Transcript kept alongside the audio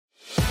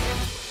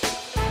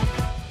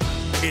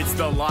It's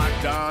the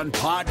Locked On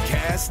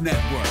Podcast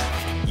Network,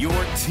 your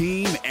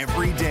team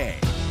every day.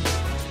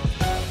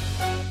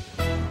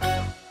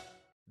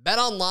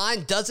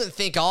 BetOnline doesn't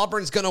think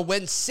Auburn's going to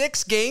win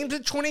 6 games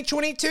in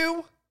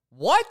 2022?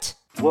 What?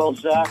 Well,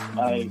 Zach,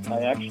 I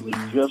actually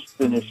just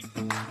finished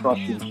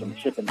crushing some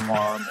chicken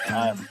farm,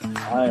 and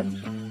I am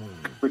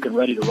freaking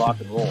ready to rock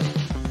and roll.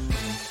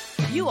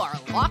 You are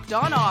Locked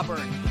On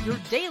Auburn, your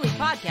daily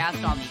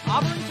podcast on the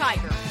Auburn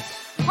Tigers.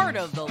 Part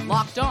of the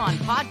Locked On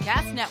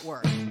Podcast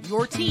Network,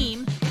 your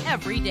team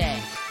every day.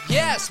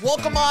 Yes,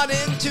 welcome on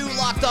into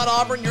Locked On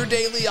Auburn, your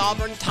daily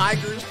Auburn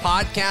Tigers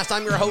podcast.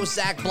 I'm your host,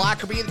 Zach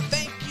Blackerby, and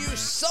thank you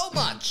so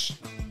much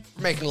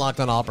for making Locked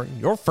On Auburn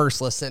your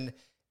first listen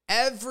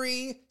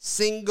every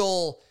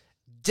single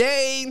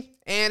day.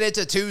 And it's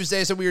a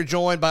Tuesday, so we are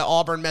joined by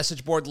Auburn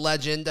message board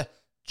legend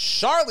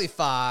Charlie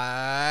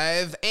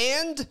 5,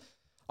 and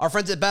our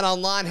friends at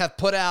BetOnline have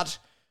put out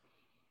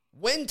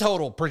win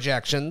total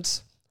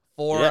projections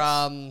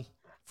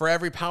for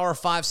every Power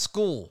 5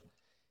 school.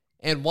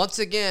 And once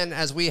again,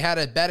 as we had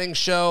a betting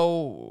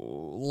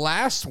show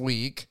last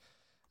week,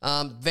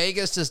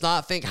 Vegas does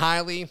not think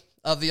highly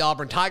of the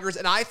Auburn Tigers,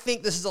 and I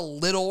think this is a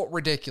little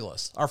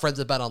ridiculous, our friends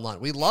at BetOnline.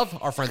 We love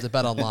our friends at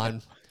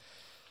BetOnline.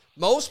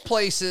 Most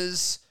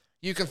places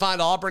you can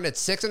find Auburn at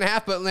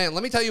 6.5, but man,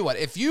 let me tell you what,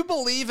 if you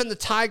believe in the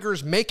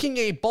Tigers making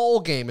a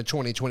bowl game in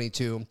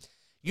 2022,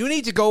 you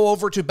need to go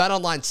over to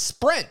BetOnline,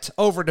 sprint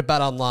over to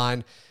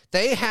BetOnline.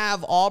 They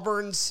have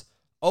Auburn's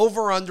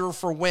over-under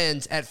for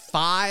wins at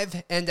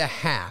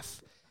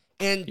 5.5.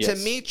 And Yes. to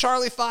me,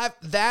 Charlie 5,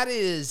 that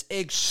is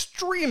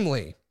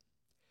extremely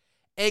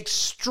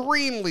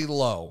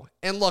low.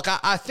 And look,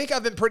 I think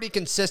I've been pretty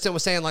consistent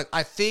with saying, like,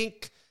 I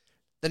think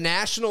the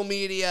national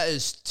media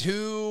is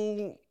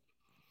too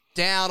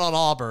down on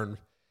Auburn.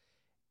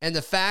 And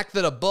the fact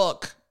that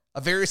a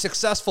very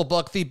successful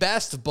book, the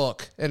best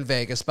book in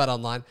Vegas,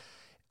 BetOnline,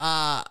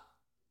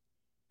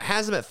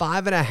 has them at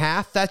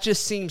 5.5. That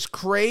just seems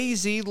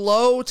crazy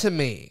low to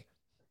me.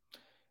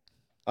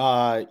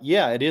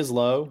 Yeah, it is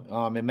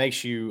low. It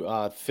makes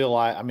you feel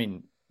like, I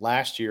mean,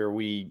 last year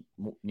we,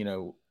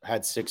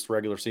 had 6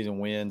 regular season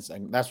wins,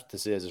 and that's what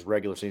this is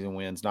regular season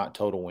wins, not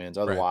total wins.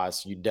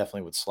 Otherwise, you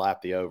definitely would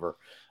slap the over.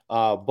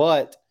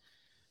 But,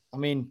 I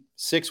mean,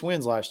 6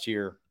 wins last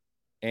year,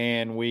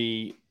 and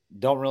we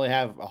don't really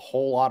have a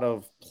whole lot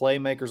of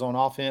playmakers on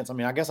offense. I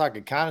mean, I guess I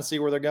could kind of see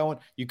where they're going.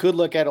 You could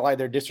look at it like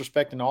they're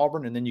disrespecting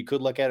Auburn, and then you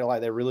could look at it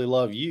like they really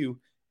love you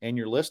and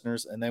your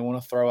listeners, and they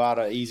want to throw out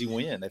an easy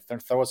win. They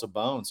throw us a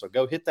bone. So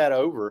go hit that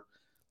over.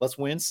 Let's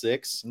win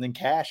 6 and then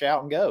cash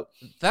out and go.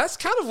 That's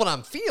kind of what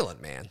I'm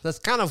feeling, man. That's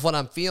kind of what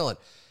I'm feeling.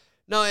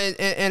 No,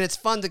 and it's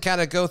fun to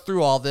kind of go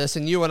through all this,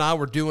 and you and I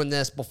were doing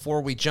this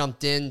before we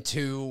jumped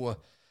into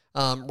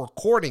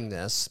recording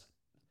this.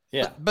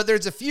 Yeah. But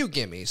there's a few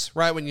gimmies,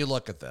 right, when you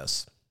look at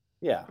this.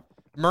 Yeah.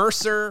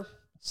 Mercer,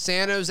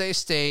 San Jose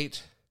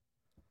State,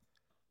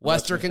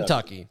 Western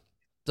Kentucky.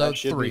 That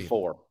should 3. be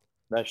 4.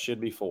 That should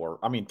be 4.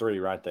 I mean, 3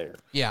 right there.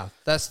 Yeah,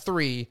 that's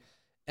 3.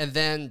 And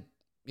then,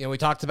 we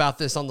talked about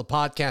this on the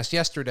podcast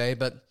yesterday,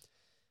 but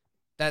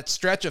that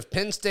stretch of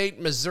Penn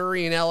State,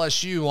 Missouri, and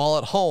LSU all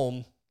at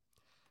home,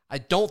 I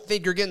don't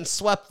think you're getting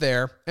swept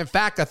there. In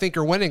fact, I think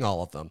you're winning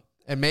all of them.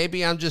 And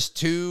maybe I'm just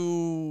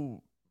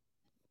too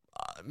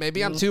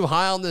too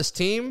high on this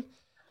team.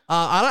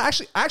 I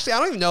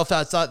don't even know if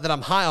that's that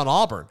I'm high on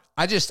Auburn.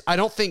 I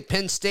don't think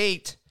Penn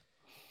State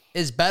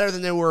is better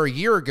than they were a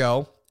year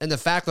ago. And the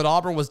fact that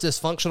Auburn was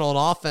dysfunctional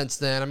on offense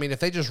then, I mean,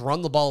 if they just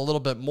run the ball a little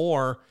bit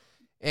more,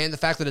 and the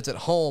fact that it's at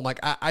home, like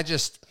I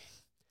just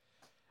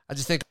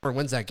think Auburn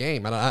wins that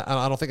game.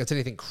 I don't think it's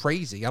anything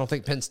crazy. I don't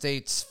think Penn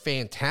State's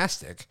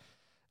fantastic.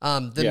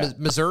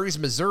 Missouri's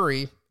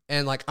Missouri,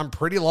 and like I'm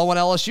pretty low on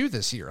LSU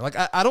this year. Like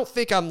I don't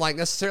think I'm like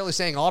necessarily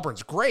saying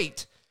Auburn's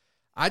great.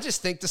 I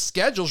just think the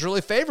schedule's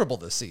really favorable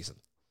this season.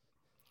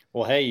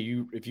 Well,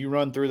 hey, if you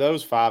run through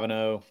those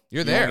 5-0,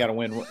 you're there.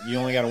 You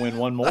only got to win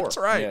one more. That's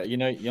right.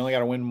 Yeah, you only got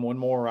to win one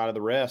more out of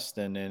the rest,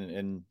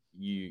 and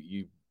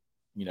you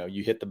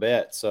hit the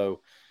bet.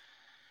 So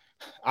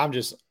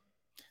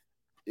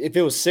if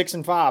it was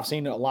 6-5,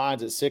 seeing the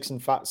lines at 6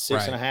 and 5,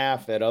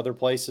 6.5 at other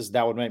places,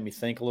 that would make me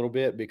think a little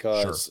bit,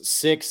 because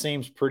 6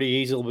 seems pretty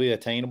easily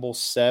attainable.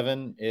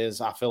 7 is,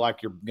 I feel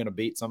like you're going to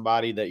beat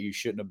somebody that you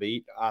shouldn't have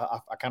beat. I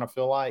kind of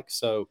feel like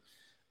so.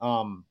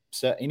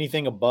 So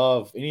anything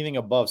above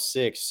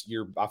 6,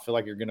 I feel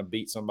like you're going to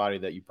beat somebody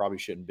that you probably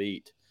shouldn't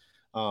beat.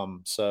 I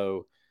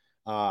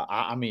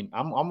mean,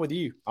 I'm with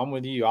you.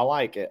 I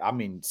like it. I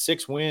mean,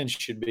 6 wins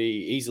should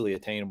be easily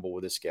attainable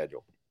with this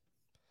schedule.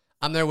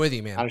 I'm there with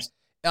you, man.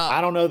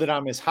 I don't know that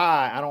I'm as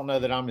high. I don't know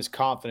that I'm as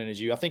confident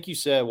as you. I think you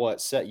said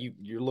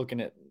you're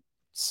looking at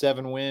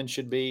 7 wins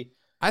should be.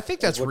 I think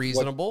that's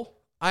reasonable.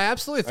 I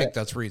absolutely think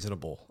that's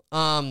reasonable.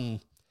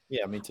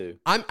 Yeah, me too.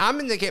 I'm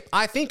in the game.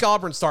 I think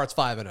Auburn starts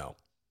 5-0.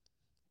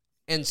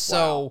 And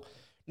so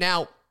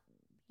now,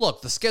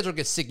 look, the schedule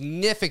gets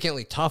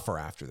significantly tougher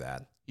after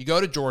that. You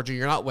go to Georgia,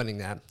 you're not winning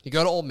that. You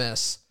go to Ole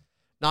Miss,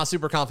 not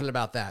super confident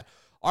about that.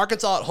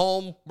 Arkansas at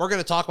home. We're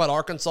going to talk about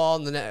Arkansas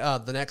in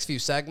the next few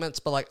segments,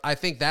 but like I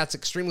think that's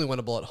extremely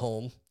winnable at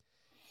home.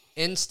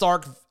 In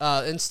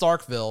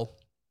Starkville,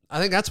 I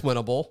think that's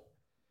winnable.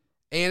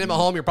 A&M at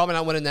home, you're probably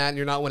not winning that, and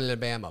you're not winning in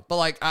Bama. But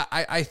like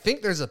I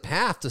think there's a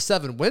path to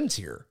 7 wins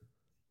here.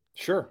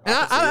 Sure. And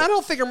I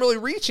don't think I'm really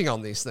reaching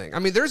on these things. I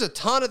mean, there's a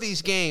ton of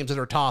these games that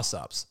are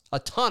toss-ups. A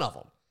ton of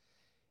them.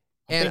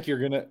 I think you're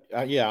going to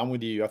I'm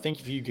with you. I think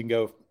if you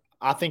go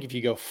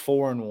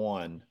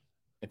 4-1,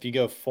 if you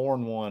go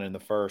 4-1 in the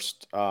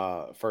first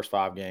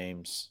 5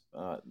 games,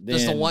 then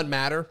does the one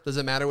matter? Does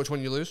it matter which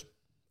one you lose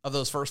of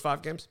those first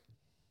 5 games?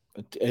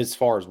 As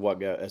far as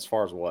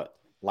what?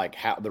 Like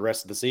how the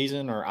rest of the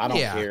season, or I don't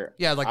care.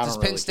 Yeah, like does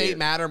Penn State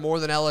matter more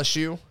than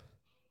LSU?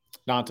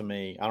 Not to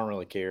me. I don't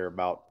really care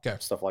about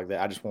stuff like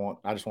that. I just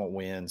want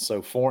wins. So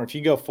if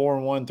you go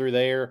 4-1 through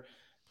there,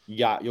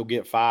 you'll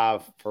get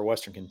 5 for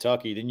Western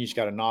Kentucky. Then you just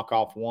got to knock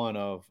off one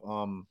of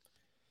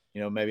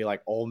maybe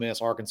like Ole Miss,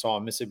 Arkansas,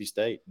 and Mississippi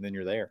State, and then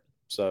you're there.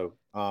 So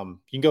you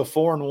can go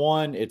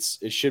 4-1.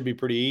 It should be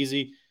pretty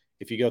easy.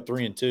 If you go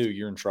 3-2,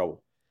 you're in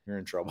trouble. You're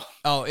in trouble.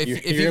 Oh, if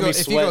you go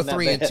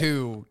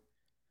 3-2,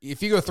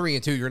 if you go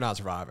 3-2, you're not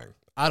surviving.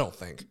 I don't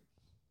think.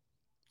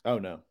 Oh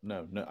no,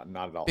 not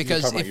at all.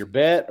 Because you're talking about your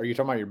bet, or you're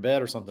talking about your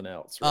bet or something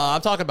else? Right?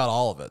 I'm talking about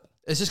all of it.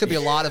 It's just gonna be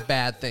a lot of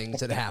bad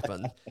things that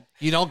happen.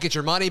 You don't get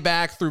your money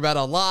back through Bet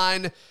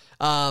Online,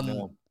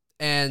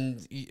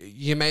 and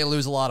you may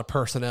lose a lot of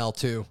personnel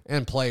too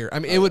and player. I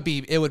mean, it would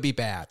be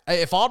bad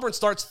if Auburn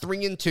starts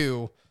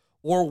 3-2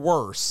 or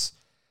worse.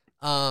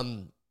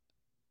 That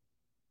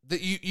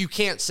you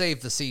can't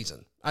save the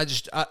season.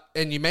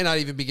 And you may not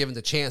even be given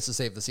the chance to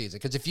save the season,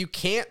 because if you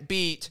can't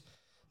beat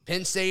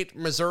Penn State,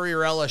 Missouri, or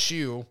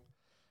LSU,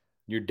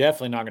 you're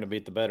definitely not going to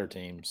beat the better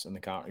teams in the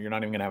conference. You're not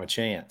even going to have a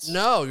chance.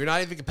 No, you're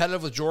not even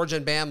competitive with Georgia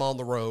and Bama on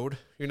the road.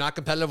 You're not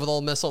competitive with Ole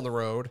Miss on the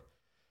road.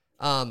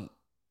 I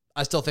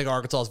still think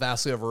Arkansas is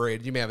vastly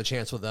overrated. You may have a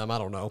chance with them. I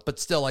don't know. But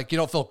still, like, you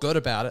don't feel good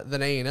about it.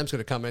 Then A&M's going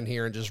to come in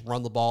here and just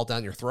run the ball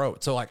down your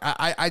throat. So, like,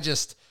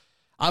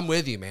 I'm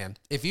with you, man.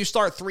 If you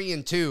start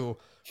 3-2,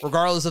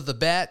 regardless of the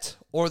bet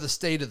or the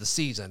state of the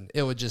season,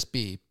 it would just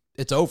be,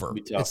 it's over.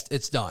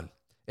 It's done.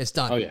 It's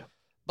done. Oh, yeah.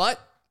 But,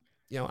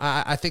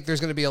 I think there's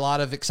going to be a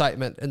lot of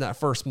excitement in that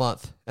first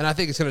month, and I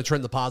think it's going to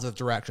trend the positive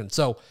direction.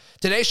 So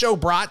today's show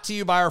brought to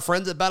you by our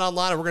friends at Bet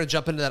Online, and we're going to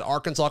jump into that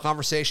Arkansas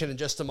conversation in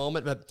just a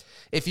moment. But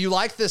if you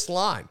like this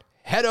line,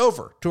 head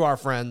over to our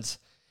friends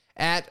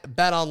at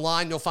Bet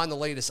Online. You'll find the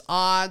latest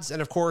odds,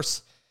 and of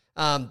course,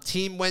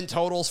 team win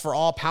totals for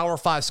all Power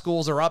 5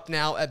 schools are up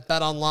now at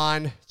Bet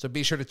Online, so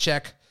be sure to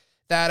check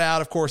that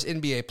out. Of course,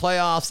 NBA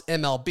playoffs,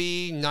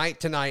 MLB,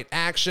 night-to-night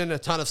action, a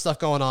ton of stuff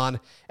going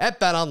on at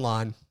Bet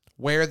Online,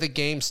 where the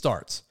game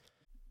starts.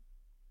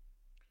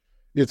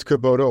 It's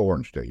Kubota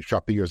Orange Day.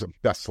 Shop the year's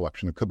best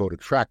selection of Kubota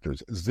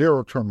tractors,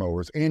 zero-turn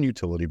mowers, and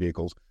utility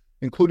vehicles,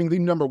 including the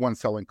 #1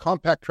 selling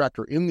compact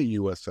tractor in the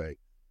USA.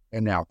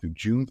 And now through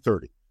June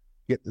 30,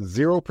 get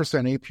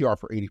 0% APR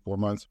for 84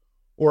 months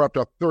or up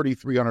to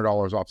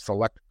 $3,300 off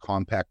select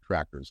compact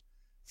tractors.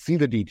 See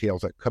the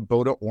details at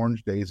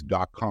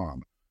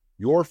KubotaOrangeDays.com.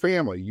 Your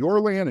family, your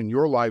land, and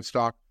your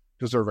livestock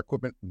deserve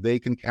equipment they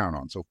can count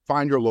on. So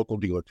find your local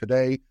dealer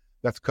today.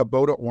 That's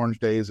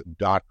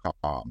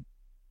KubotaOrangeDays.com.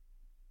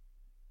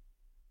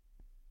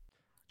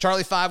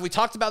 Charlie 5, we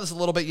talked about this a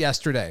little bit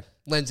yesterday.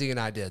 Lindsay and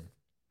I did.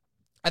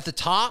 At the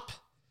top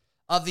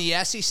of the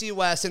SEC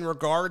West in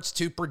regards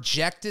to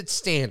projected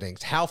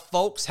standings, how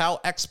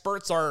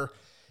experts are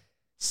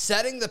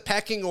setting the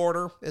pecking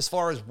order as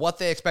far as what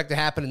they expect to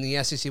happen in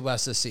the SEC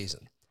West this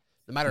season.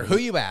 No matter who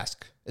you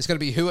ask, it's going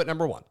to be who at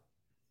number 1?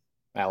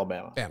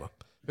 Alabama.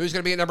 Who's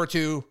going to be at number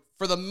 2?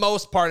 For the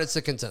most part, it's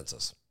the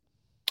consensus.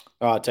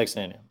 Texas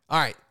A&M. All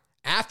right.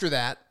 After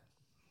that,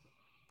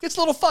 gets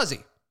a little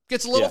fuzzy.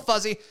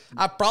 Fuzzy.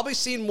 I've probably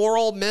seen more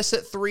Ole Miss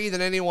at 3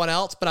 than anyone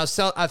else, but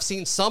I've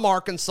seen some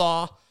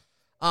Arkansas.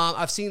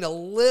 I've seen a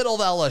little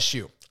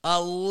LSU.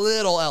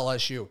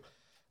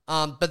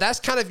 But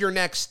that's kind of your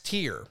next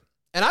tier.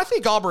 And I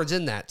think Auburn's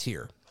in that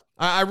tier.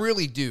 I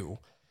really do.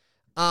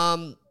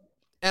 And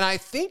I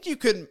think you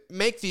could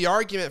make the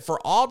argument for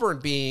Auburn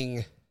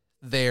being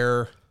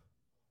there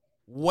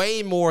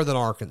way more than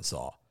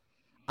Arkansas.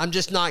 I'm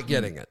just not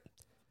getting it.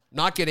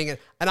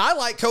 And I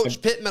like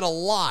Coach Pittman a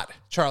lot,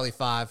 Charlie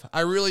 5. I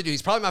really do.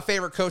 He's probably my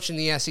favorite coach in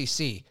the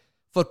SEC,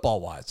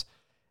 football-wise.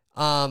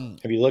 Have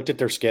you looked at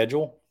their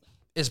schedule?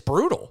 It's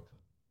brutal.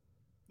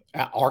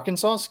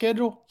 Arkansas'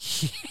 schedule?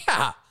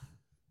 Yeah.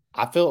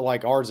 I feel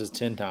like ours is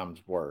 10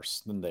 times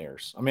worse than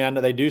theirs. I mean, I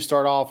know they do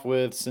start off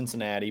with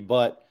Cincinnati,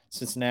 but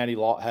Cincinnati,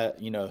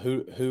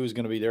 who's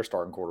going to be their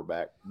starting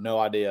quarterback? No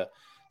idea.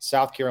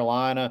 South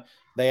Carolina,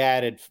 they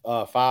added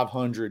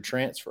 500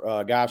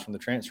 guys from the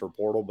transfer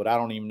portal, but I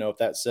don't even know if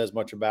that says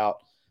much about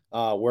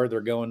where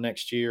they're going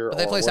next year. But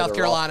they play South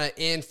Carolina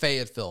in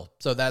Fayetteville,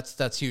 so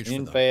that's huge for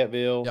them. In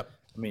Fayetteville. Yep.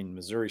 I mean,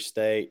 Missouri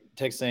State,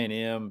 Texas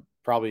A&M,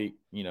 probably,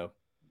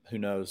 who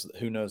knows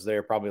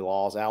there, probably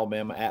lost.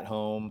 Alabama at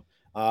home.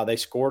 They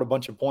scored a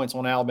bunch of points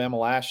on Alabama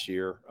last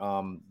year.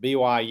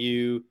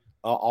 BYU,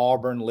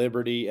 Auburn,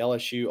 Liberty,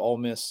 LSU, Ole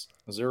Miss,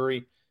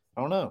 Missouri.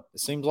 I don't know. It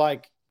seems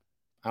like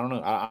I don't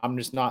know. I'm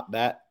just not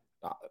that.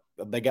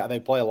 They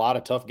play a lot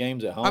of tough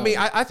games at home. I mean,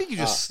 I think you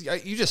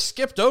just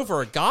skipped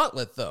over a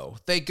gauntlet though.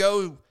 They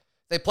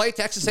play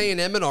Texas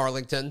A&M in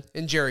Arlington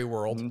in Jerry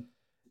World. Mm-hmm.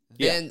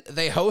 Then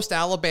they host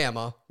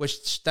Alabama,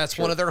 which that's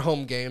one of their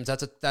home games.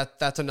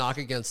 That's a knock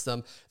against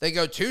them. They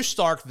go to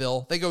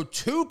Starkville, they go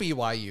to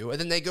BYU, and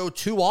then they go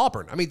to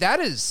Auburn. I mean,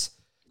 that's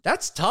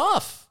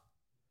tough.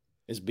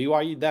 Is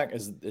BYU that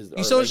is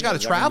you still just got to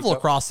travel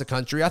across the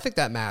country. I think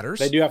that matters.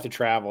 They do have to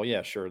travel.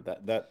 Yeah, sure.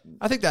 That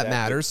I think that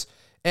matters.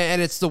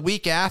 And it's the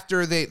week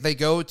after they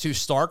go to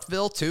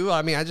Starkville too.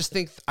 I mean,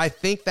 I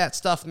think that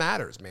stuff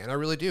matters, man. I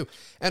really do.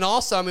 And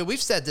also, I mean,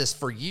 we've said this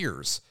for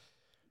years.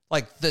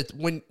 Like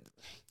when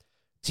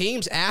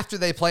teams after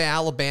they play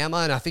Alabama,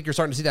 and I think you're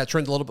starting to see that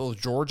trend a little bit with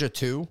Georgia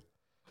too.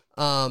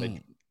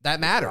 That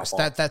matters.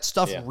 That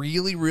stuff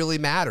really, really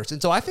matters.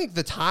 And so I think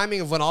the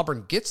timing of when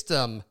Auburn gets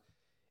them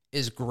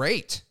is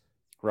great.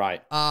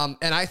 Right. And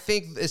I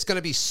think it's going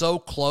to be so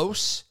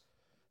close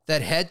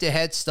that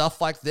head-to-head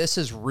stuff like this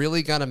is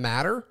really going to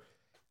matter.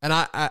 And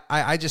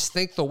I just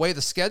think the way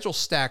the schedule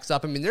stacks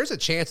up, I mean, there's a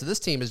chance that this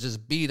team is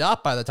just beat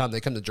up by the time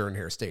they come to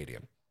Jordan-Hare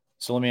Stadium.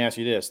 So let me ask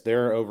you this.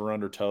 Their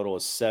over-under total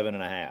is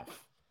 7.5.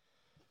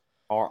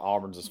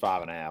 Auburn's is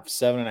 5.5.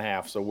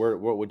 7.5. So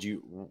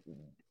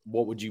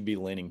what would you be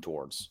leaning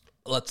towards?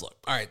 Let's look.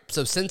 All right.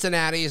 So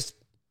Cincinnati's,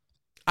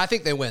 I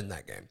think they win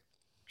that game.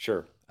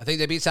 Sure. I think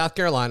they beat South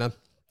Carolina.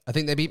 I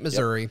think they beat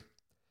Missouri. Yep.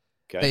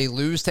 Okay. They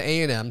lose to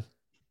A&M.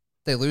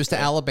 They lose to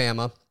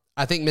Alabama.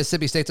 I think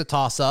Mississippi State's a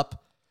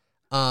toss-up,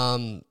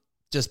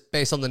 just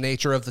based on the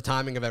nature of the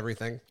timing of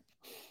everything.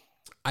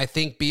 I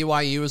think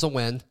BYU is a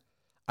win.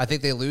 I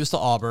think they lose to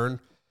Auburn.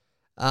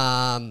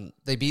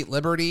 They beat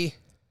Liberty.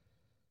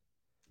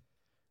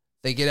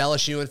 They get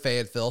LSU in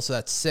Fayetteville, so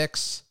that's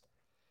 6.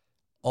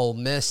 Ole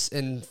Miss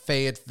in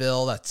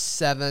Fayetteville, that's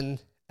 7.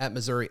 At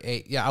Missouri,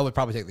 8. Yeah, I would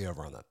probably take the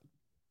over on that.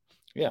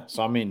 Yeah,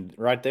 so I mean,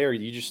 right there,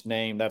 you just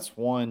named that's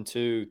 1,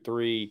 2,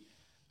 3.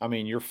 I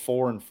mean, you're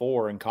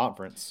 4-4 in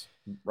conference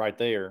right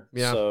there.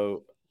 Yeah.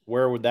 So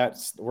where's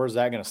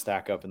that going to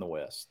stack up in the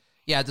West?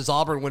 Yeah, does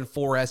Auburn win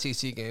 4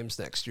 SEC games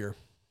next year?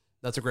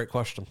 That's a great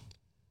question.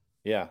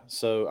 Yeah.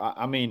 So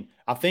I mean,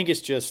 I think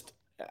it's just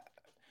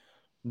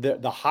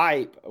the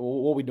hype.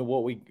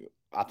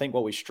 I think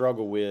what we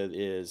struggle with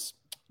is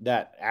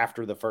that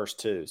after the first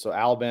two, so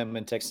Alabama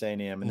and Texas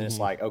A&M, and then it's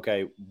like,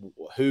 okay,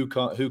 who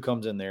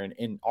comes in there? And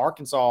in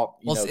Arkansas,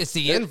 it's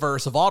the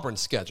inverse of Auburn's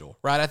schedule,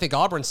 right? I think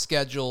Auburn's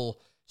schedule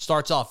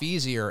starts off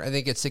easier and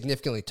then gets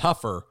significantly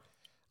tougher.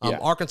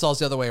 Arkansas is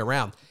the other way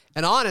around.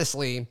 And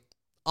honestly,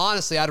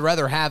 I'd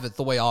rather have it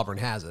the way Auburn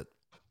has it.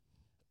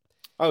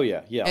 Oh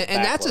yeah,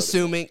 and that's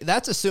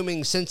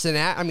assuming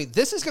Cincinnati. I mean,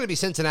 this is going to be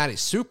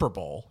Cincinnati's Super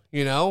Bowl.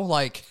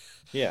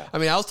 Yeah. I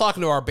mean, I was talking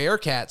to our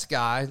Bearcats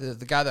guy,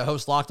 the guy that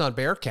hosts Locked On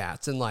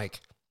Bearcats, and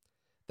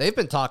they've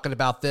been talking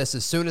about this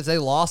as soon as they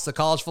lost the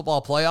college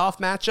football playoff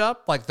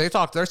matchup. They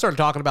started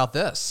talking about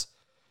this.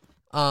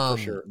 For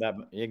sure.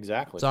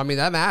 Exactly. So I mean,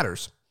 that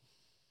matters.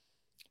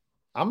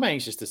 I'm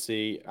anxious to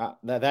see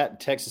that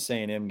Texas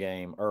A&M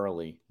game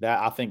early.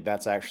 I think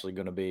that's actually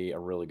going to be a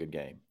really good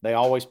game. They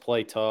always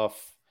play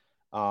tough.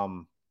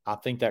 I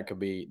think that could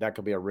be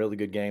a really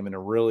good game and a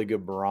really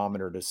good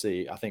barometer to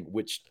see. I think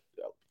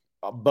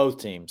both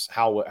teams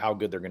how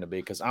good they're going to be,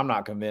 because I'm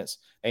not convinced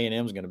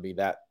A&M is going to be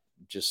that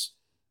just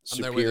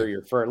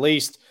superior for at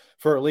least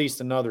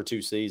another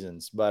 2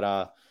 seasons.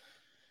 But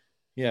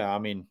yeah, I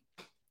mean,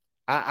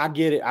 I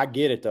get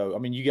it though. I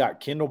mean, you got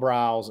Kendall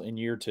Browse in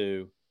year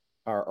 2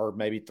 or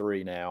maybe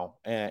 3 now,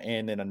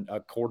 and then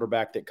a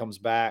quarterback that comes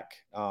back,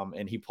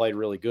 and he played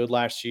really good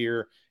last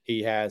year.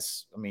 He's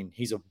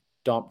a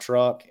dump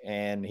truck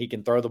and he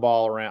can throw the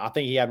ball around. I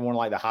think he had one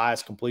of the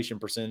highest completion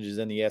percentages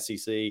in the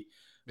SEC.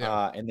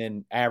 Yeah. And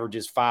then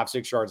averages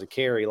 5-6 yards a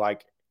carry.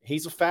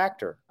 He's a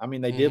factor. I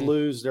mean, they did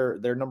lose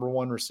their number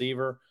 1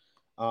 receiver,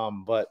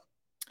 but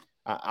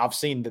I've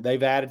seen that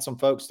they've added some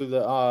folks through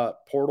the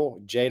portal.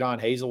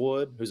 Jadon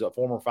Hazelwood, who's a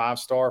former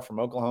 5-star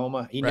from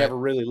Oklahoma. He never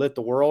really lit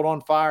the world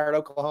on fire at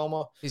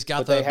Oklahoma. He's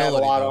got they had a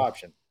lot of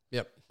options.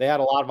 Yep, they had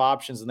a lot of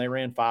options, and they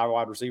ran 5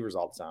 wide receivers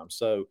all the time.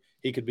 So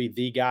he could be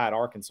the guy at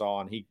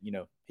Arkansas, and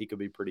he could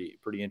be pretty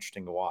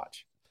interesting to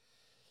watch.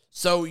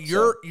 So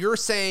you're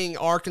saying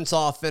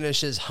Arkansas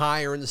finishes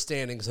higher in the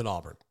standings than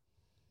Auburn?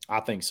 I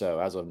think so.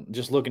 As of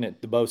just looking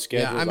at the both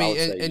schedules, yeah. I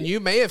mean, and you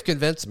may have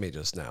convinced me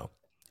just now.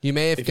 You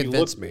may have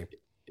convinced me.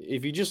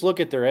 If you just look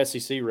at their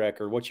SEC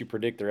record, what you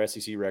predict their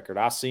SEC record,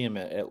 I see them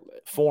at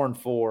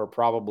 4-4,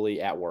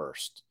 probably at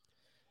worst,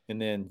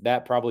 and then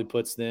that probably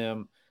puts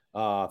them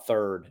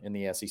 3rd in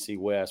the SEC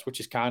West, which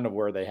is kind of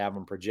where they have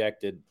them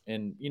projected.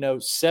 And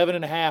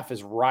 7.5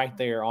 is right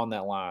there on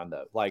that line,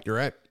 though. You're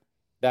right.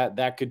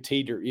 That could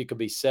teeter. It could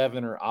be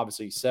 7 or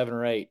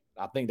 8.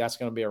 I think that's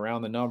going to be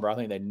around the number. I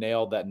think they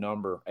nailed that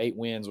number. 8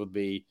 wins would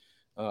be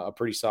a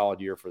pretty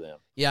solid year for them.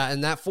 Yeah,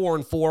 and that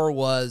 4-4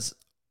 was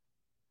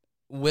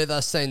with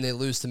us saying they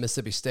lose to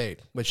Mississippi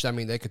State, which, I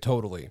mean, they could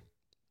totally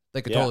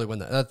They could totally win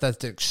that.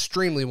 That's an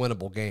extremely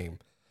winnable game.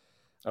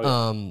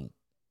 Oh, yeah.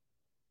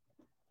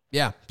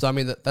 Yeah. So, I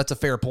mean, that's a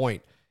fair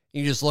point.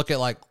 You just look at,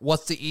 like,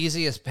 what's the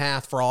easiest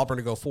path for Auburn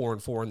to go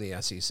 4-4 in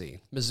the SEC?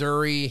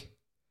 Missouri,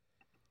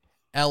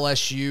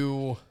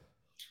 LSU,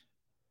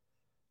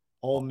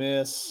 Ole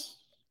Miss,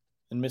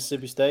 and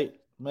Mississippi State,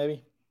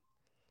 maybe,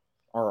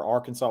 or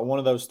Arkansas. One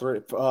of those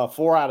three.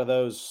 4 out of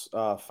those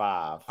 5.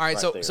 All right.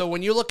 So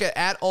when you look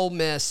at Ole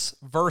Miss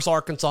versus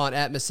Arkansas and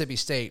at Mississippi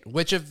State,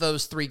 which of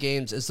those 3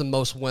 games is the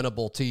most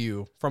winnable to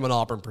you from an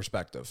Auburn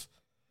perspective?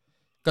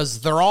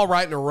 Because they're all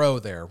right in a row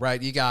there, right?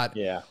 You got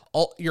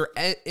you're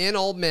in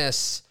Ole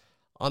Miss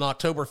on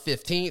October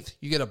 15th.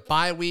 You get a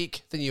bye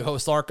week, then you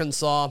host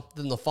Arkansas.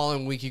 Then the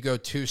following week you go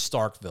to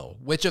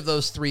Starkville. Which of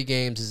those 3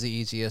 games is the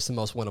easiest and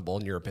most winnable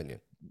in your opinion?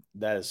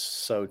 That is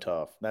so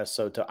tough. That's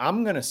so tough.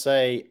 I'm going to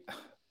say,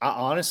 I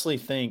honestly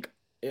think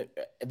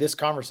this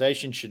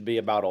conversation should be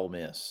about Ole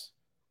Miss.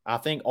 I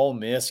think Ole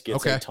Miss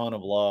gets a ton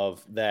of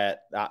love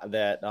that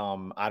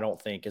I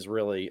don't think is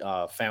really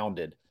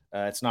founded.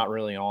 It's not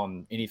really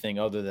on anything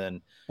other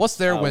than what's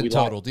their win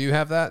total? Do you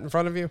have that in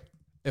front of you?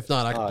 If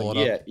not, I can pull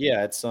it up.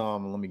 Yeah, it's let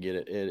me get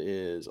it. It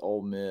is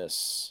Ole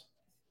Miss.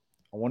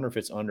 I wonder if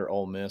it's under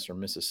Ole Miss or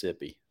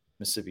Mississippi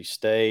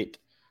State.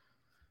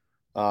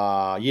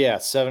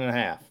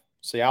 7.5.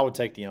 See, I would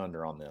take the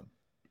under on them.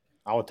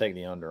 I would take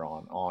the under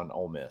on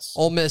Ole Miss.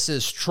 Ole Miss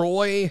is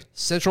Troy,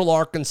 Central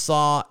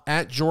Arkansas,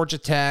 at Georgia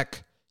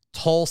Tech,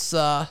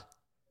 Tulsa.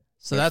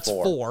 So that's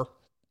 4.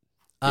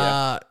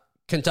 Yeah.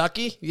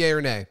 Kentucky, yay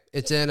or nay?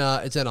 It's in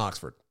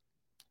Oxford.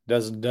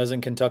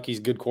 Doesn't Kentucky's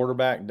good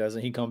quarterback?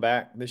 Doesn't he come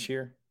back this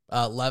year?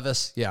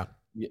 Levis, yeah.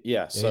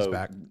 Yeah, so he's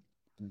back.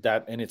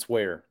 That, and it's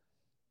where?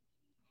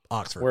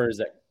 Oxford. Where is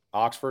that?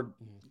 Oxford?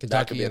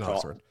 Kentucky and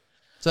Oxford.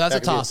 So that's a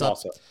toss-up.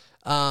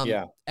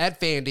 Yeah. At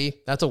Vandy,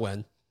 that's a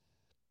win.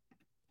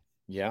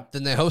 Yeah.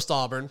 Then they host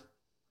Auburn.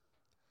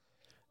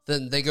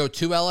 Then they go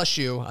to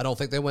LSU. I don't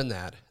think they win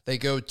that. They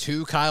go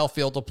to Kyle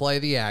Field to play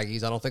the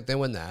Aggies. I don't think they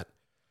win that.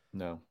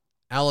 No.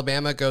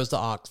 Alabama goes to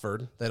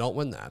Oxford. They don't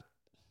win that.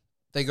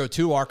 They go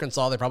to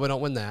Arkansas. They probably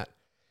don't win that.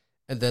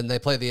 And then they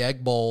play the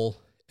Egg Bowl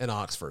in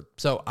Oxford.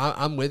 So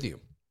I'm with you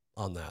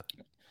on that.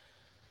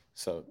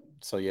 So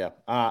yeah.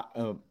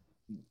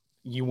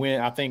 You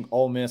win. I think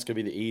Ole Miss could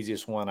be the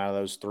easiest one out of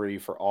those 3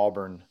 for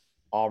Auburn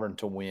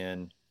to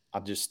win.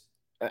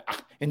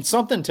 And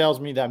something tells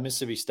me that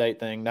Mississippi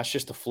State thing, that's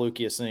just the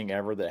flukiest thing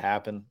ever that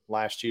happened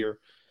last year.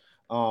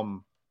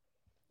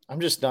 I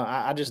just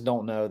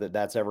don't know that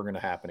that's ever going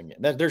to happen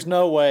again. There's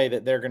no way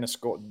that they're going to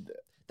score.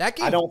 That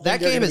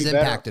game has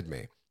impacted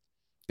me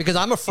because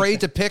I'm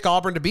afraid to pick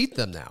Auburn to beat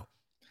them now.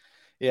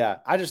 Yeah,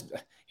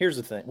 here's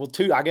the thing. Well,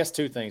 2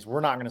 things.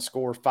 We're not going to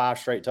score 5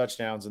 straight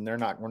touchdowns, and we're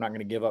not going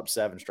to give up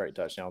 7 straight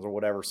touchdowns or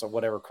whatever. So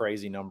whatever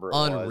crazy number it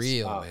was.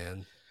 Unreal,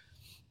 man.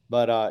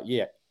 But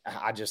yeah,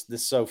 this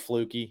is so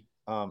fluky.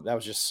 That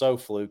was just so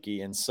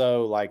fluky and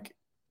so like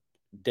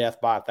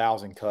death by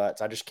 1,000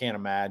 cuts. I just can't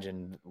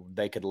imagine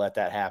they could let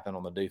that happen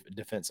on the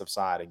defensive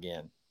side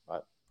again.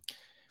 But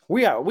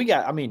we got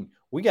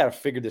to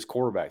figure this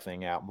quarterback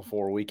thing out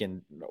before we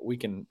can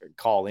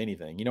call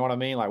anything. You know what I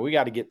mean? Like we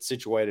got to get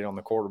situated on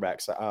the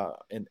quarterback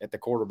at the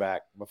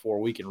quarterback before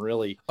we can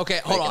really.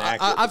 Okay, hold on.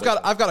 I've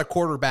got a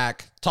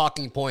quarterback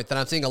talking point that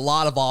I'm seeing a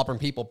lot of Auburn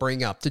people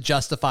bring up to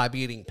justify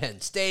beating Penn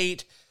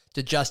State,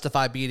 to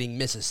justify beating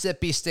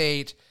Mississippi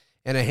State,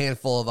 and a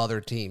handful of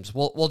other teams.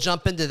 We'll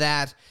jump into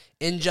that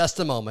in just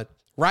a moment,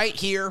 right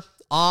here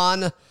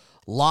on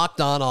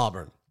Locked On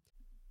Auburn.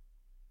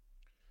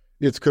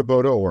 It's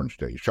Kubota Orange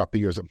Day. Shop the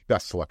year's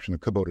best selection of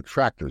Kubota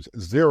tractors,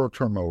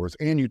 zero-turn mowers,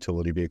 and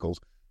utility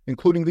vehicles,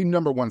 including the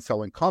 #1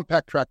 selling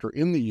compact tractor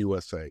in the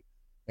USA.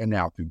 And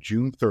now through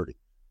June 30,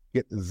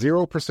 get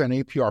 0%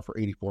 APR for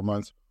 84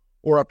 months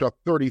or up to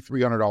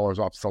 $3,300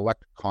 off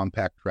select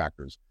compact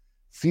tractors.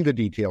 See the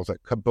details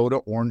at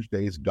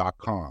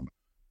KubotaOrangeDays.com.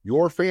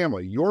 Your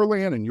family, your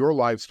land, and your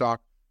livestock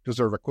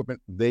deserve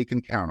equipment they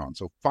can count on.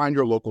 So find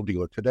your local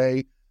dealer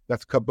today.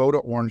 That's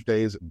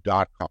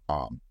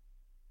KubotaOrangeDays.com.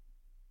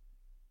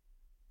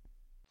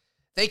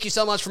 Thank you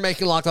so much for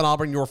making Locked On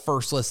Auburn your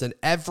first listen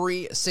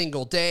every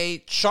single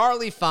day.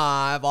 Charlie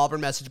 5,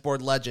 Auburn message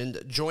board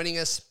legend, joining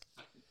us.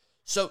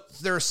 So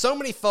there are so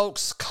many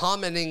folks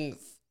commenting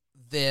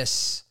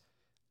this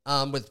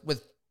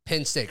with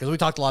Penn State, because we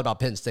talked a lot about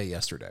Penn State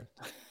yesterday.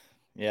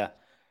 Yeah.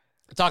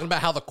 Talking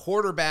about how the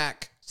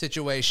quarterback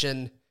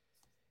situation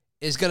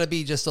is going to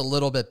be just a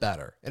little bit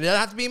better. And it doesn't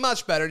have to be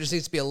much better. It just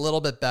needs to be a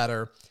little bit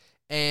better.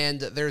 And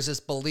there's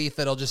this belief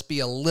that it'll just be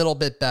a little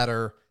bit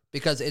better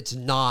because it's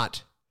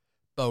not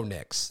Bo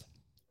Nix.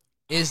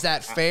 Is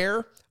that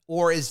fair,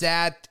 or is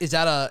that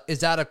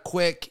a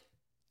quick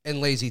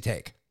and lazy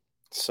take?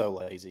 So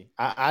lazy.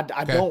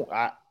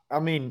 I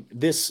mean,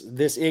 this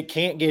it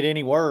can't get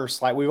any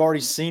worse. Like we've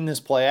already seen this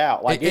play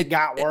out. Like it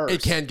got worse.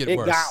 It can get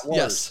worse. It got worse.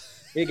 Yes.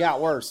 It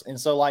got worse. And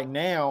so like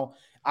now,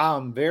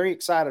 I'm very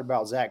excited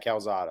about Zach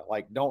Calzada.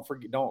 Like, don't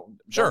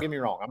get me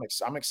wrong.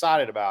 I'm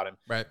excited about him.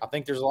 Right. I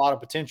think there's a lot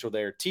of potential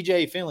there.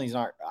 TJ Finley's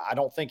not. I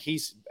don't think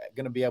he's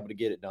going to be able to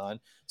get it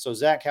done. So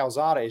Zach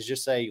Calzada is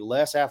just a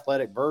less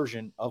athletic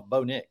version of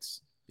Bo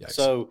Nix. Yikes.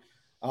 So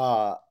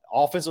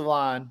offensive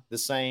line the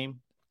same.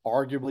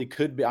 Arguably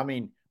could be. I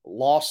mean,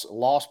 lost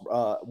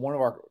one of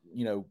our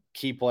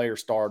key player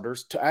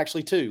starters.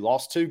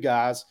 Lost two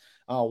guys.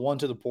 One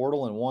to the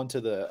portal and one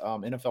to the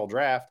NFL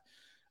draft.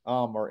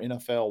 Or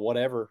NFL,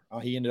 whatever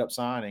he ended up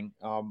signing.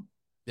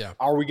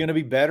 Are we going to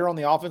be better on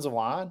the offensive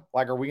line?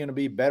 Like, are we going to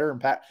be better?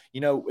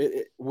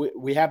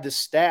 We have this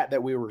stat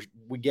that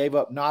we gave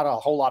up not a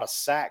whole lot of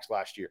sacks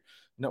last year.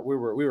 No, we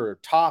were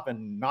top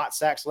and not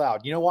sacks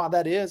allowed. You know why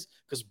that is?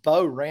 Because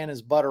Bo ran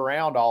his butt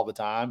around all the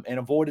time and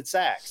avoided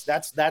sacks.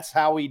 That's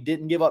how he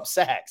didn't give up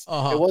sacks.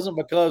 It wasn't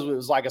because it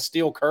was like a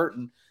steel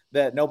curtain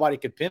that nobody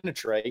could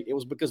penetrate. It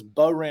was because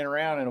Bo ran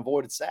around and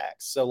avoided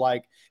sacks. So,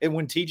 and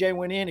when TJ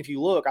went in, if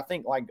you look, I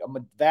think like a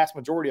vast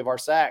majority of our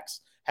sacks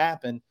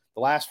happened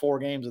the last 4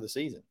 games of the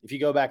season. If you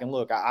go back and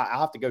look, I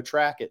have to go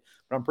track it,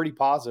 but I'm pretty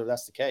positive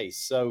that's the case.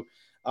 So,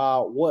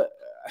 I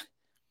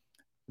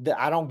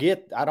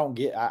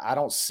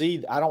don't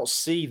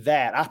see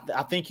that.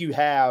 I think you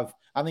have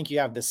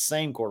the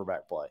same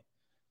quarterback play.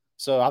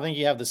 So I think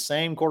you have the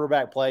same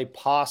quarterback play,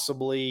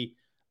 possibly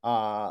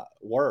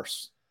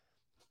worse.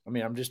 I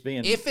mean, I'm just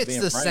being. If it's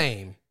the frank.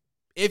 same,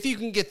 if you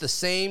can get the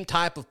same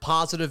type of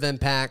positive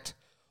impact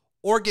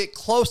or get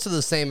close to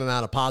the same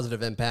amount of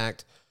positive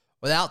impact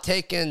without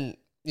taking,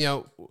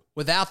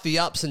 without the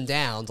ups and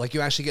downs, like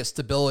you actually get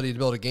stability to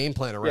build a game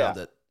plan around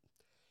it.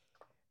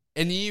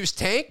 And you use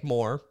Tank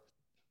more,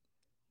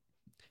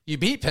 you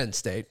beat Penn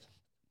State,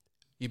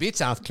 you beat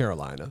South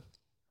Carolina,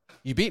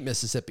 you beat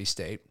Mississippi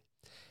State.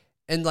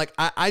 And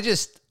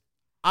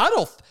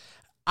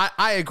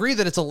I agree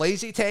that it's a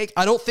lazy take.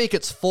 I don't think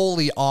it's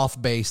fully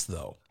off base,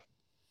 though.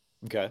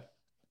 Okay.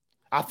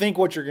 I think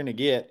what you're going to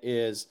get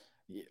is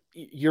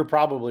you're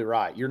probably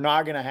right. You're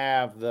not going to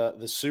have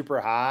the super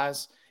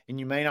highs, and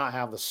you may not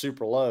have the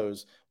super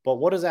lows. But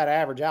what does that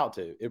average out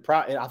to?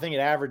 I think it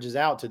averages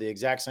out to the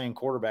exact same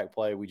quarterback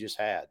play we just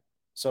had.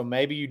 So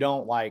maybe you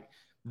don't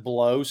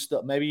blow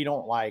stuff. Maybe you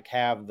don't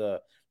have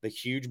the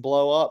huge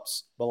blow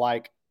ups,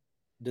 but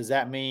does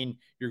that mean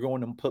you're going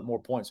to put more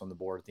points on the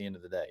board at the end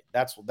of the day?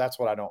 That's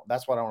what I don't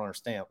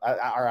understand.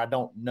 I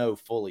don't know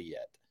fully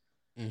yet.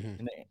 Mm-hmm.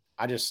 And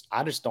I just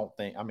don't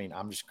think, I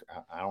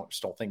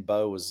just don't think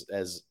Bo was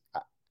as,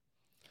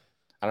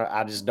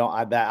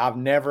 I've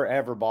never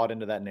ever bought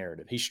into that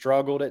narrative. He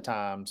struggled at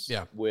times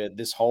with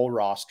this whole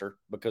roster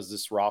because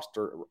this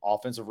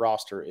offensive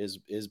roster is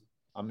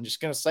I'm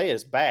just going to say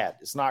it's bad.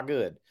 It's not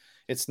good.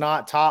 It's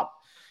not top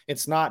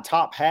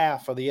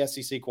half of the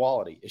SEC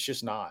quality. It's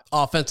just not.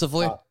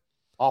 Offensively?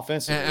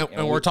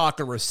 And we're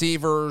talking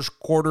receivers,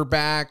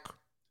 quarterback,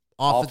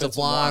 offensive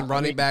line,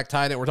 running back,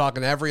 tight end. We're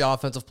talking every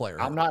offensive player.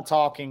 I'm not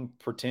talking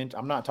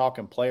I'm not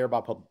talking player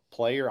by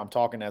player. I'm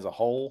talking as a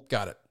whole.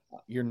 Got it.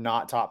 You're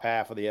not top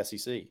half of the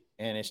SEC.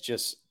 And it's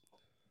just,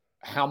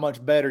 how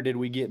much better did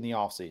we get in the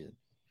offseason?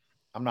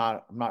 I'm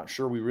not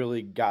sure we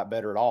really got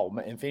better at all.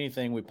 If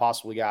anything, we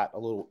possibly got a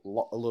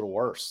little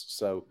worse.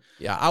 So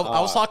yeah,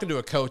 I was talking to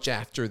a coach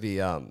after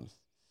the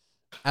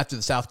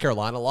South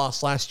Carolina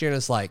loss last year, and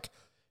it's like,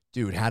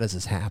 dude, how does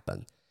this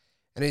happen?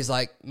 And he's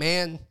like,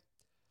 man,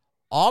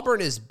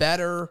 Auburn is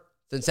better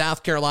than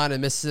South Carolina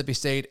and Mississippi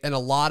State and a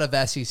lot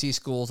of SEC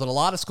schools and a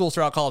lot of schools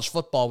throughout college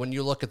football when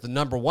you look at the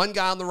number 1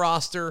 guy on the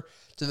roster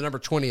to the number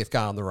 20th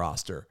guy on the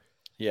roster.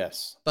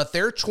 Yes. But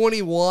their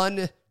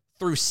 21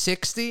 through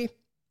 60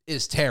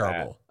 is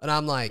terrible. Bad. And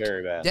I'm like,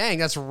 very bad. Dang,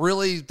 that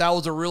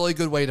was a really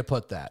good way to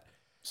put that.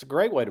 It's a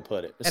great way to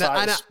put it. It's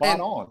spot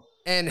on.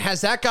 And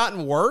has that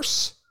gotten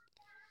worse?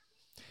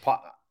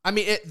 I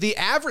mean, the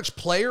average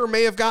player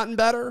may have gotten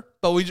better,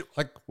 but we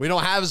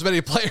don't have as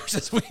many players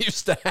as we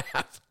used to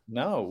have.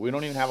 No, we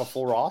don't even have a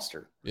full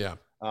roster. Yeah.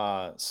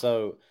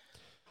 So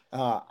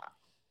I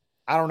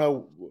don't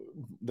know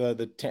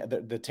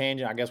the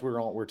tangent. I guess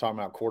we're talking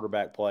about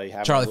quarterback play.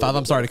 Charlie 5,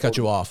 I'm sorry to cut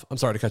you off.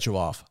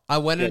 I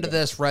went into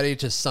this ready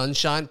to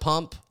sunshine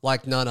pump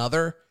like none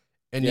other,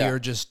 and you're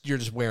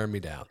just wearing me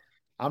down.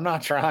 I'm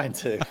not trying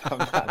to.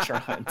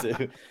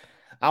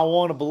 I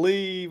want to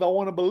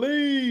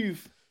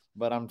believe.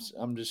 But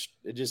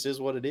it just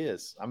is what it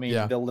is. I mean,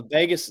 the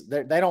Vegas,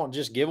 they don't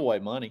just give away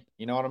money.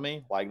 You know what I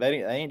mean?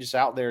 They ain't just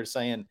out there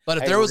saying. But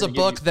if there was a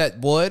book that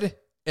would,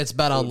 it's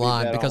Bet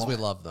Online because we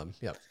love them.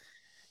 Yep.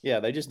 Yeah,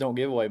 they just don't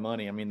give away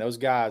money. I mean, those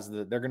guys,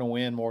 they're going to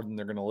win more than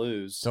they're going to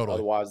lose. Totally.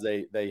 Otherwise,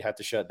 they have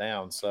to shut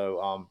down.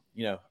 So,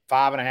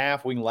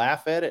 5.5, we can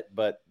laugh at it,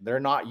 but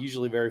they're not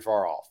usually very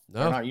far off.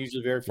 No. They're not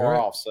usually very far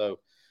off. So,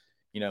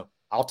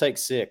 I'll take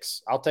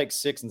 6. I'll take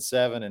 6 and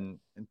 7 and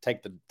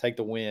take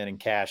the win and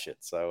cash it.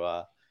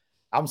 So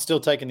I'm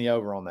still taking the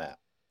over on that.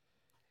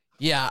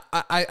 Yeah,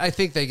 I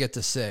think they get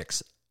to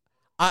 6.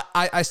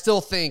 I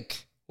still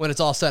think when it's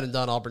all said and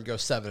done, Auburn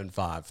goes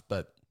 7-5,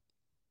 but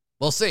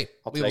we'll see.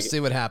 We will see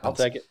what happens.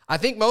 I'll take it. I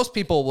think most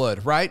people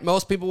would, right?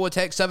 Most people would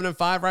take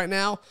 7-5 right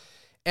now.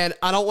 And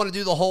I don't want to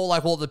do the whole,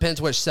 like, well, it depends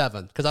which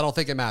 7, because I don't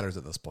think it matters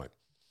at this point.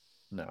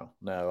 No,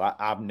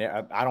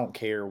 I don't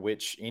care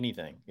which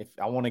anything. If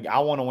I want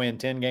to win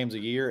 10 games a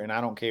year, and I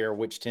don't care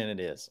which 10 it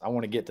is. I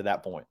want to get to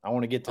that point. I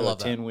want to get to a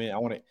 10 win. I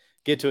want to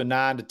get to a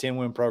 9 to 10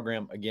 win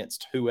program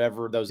against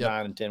whoever those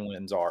 9 and 10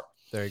 wins are.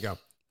 There you go.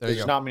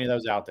 There's not many of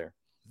those out there.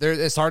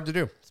 It's hard to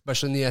do,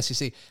 especially in the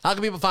SEC. How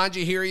can people find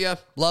you, hear you,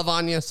 love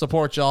on you,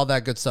 support you, all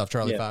that good stuff,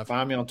 Charlie 5?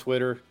 Find me on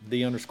Twitter,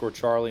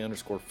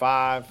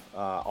 _Charlie_5,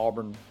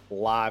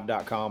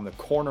 AuburnLive.com, the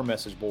corner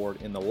message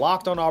board in the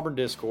Locked on Auburn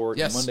Discord,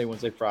 Monday,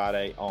 Wednesday,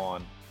 Friday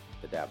on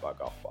the Dad Bod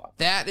Golf Pod.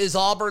 That is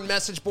Auburn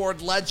message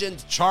board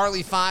legend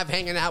Charlie 5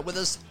 hanging out with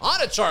us on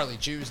a Charlie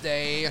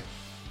Tuesday.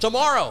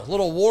 Tomorrow,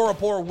 little War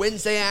Report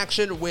Wednesday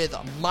action with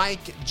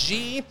Mike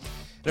G.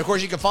 And, of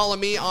course, you can follow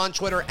me on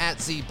Twitter at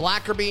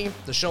 @ZBlackerby,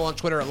 the show on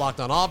Twitter at Locked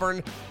on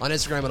Auburn, on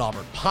Instagram at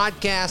Auburn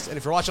Podcast. And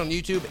if you're watching on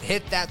YouTube,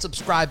 hit that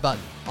subscribe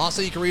button.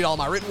 Also, you can read all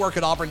my written work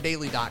at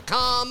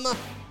auburndaily.com.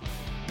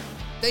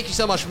 Thank you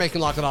so much for making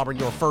Locked on Auburn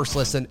your first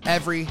listen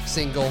every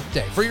single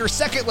day. For your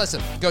second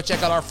listen, go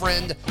check out our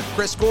friend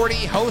Chris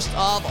Gordy, host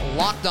of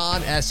Locked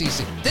on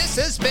SEC. This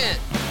has been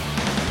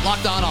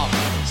Locked on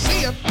Auburn.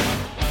 See ya.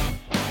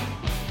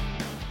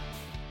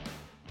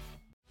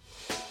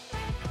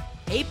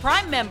 Hey,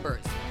 Prime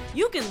members,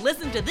 you can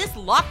listen to this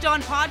Locked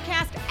On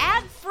podcast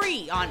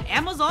ad-free on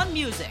Amazon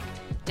Music.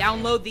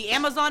 Download the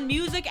Amazon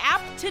Music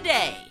app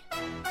today.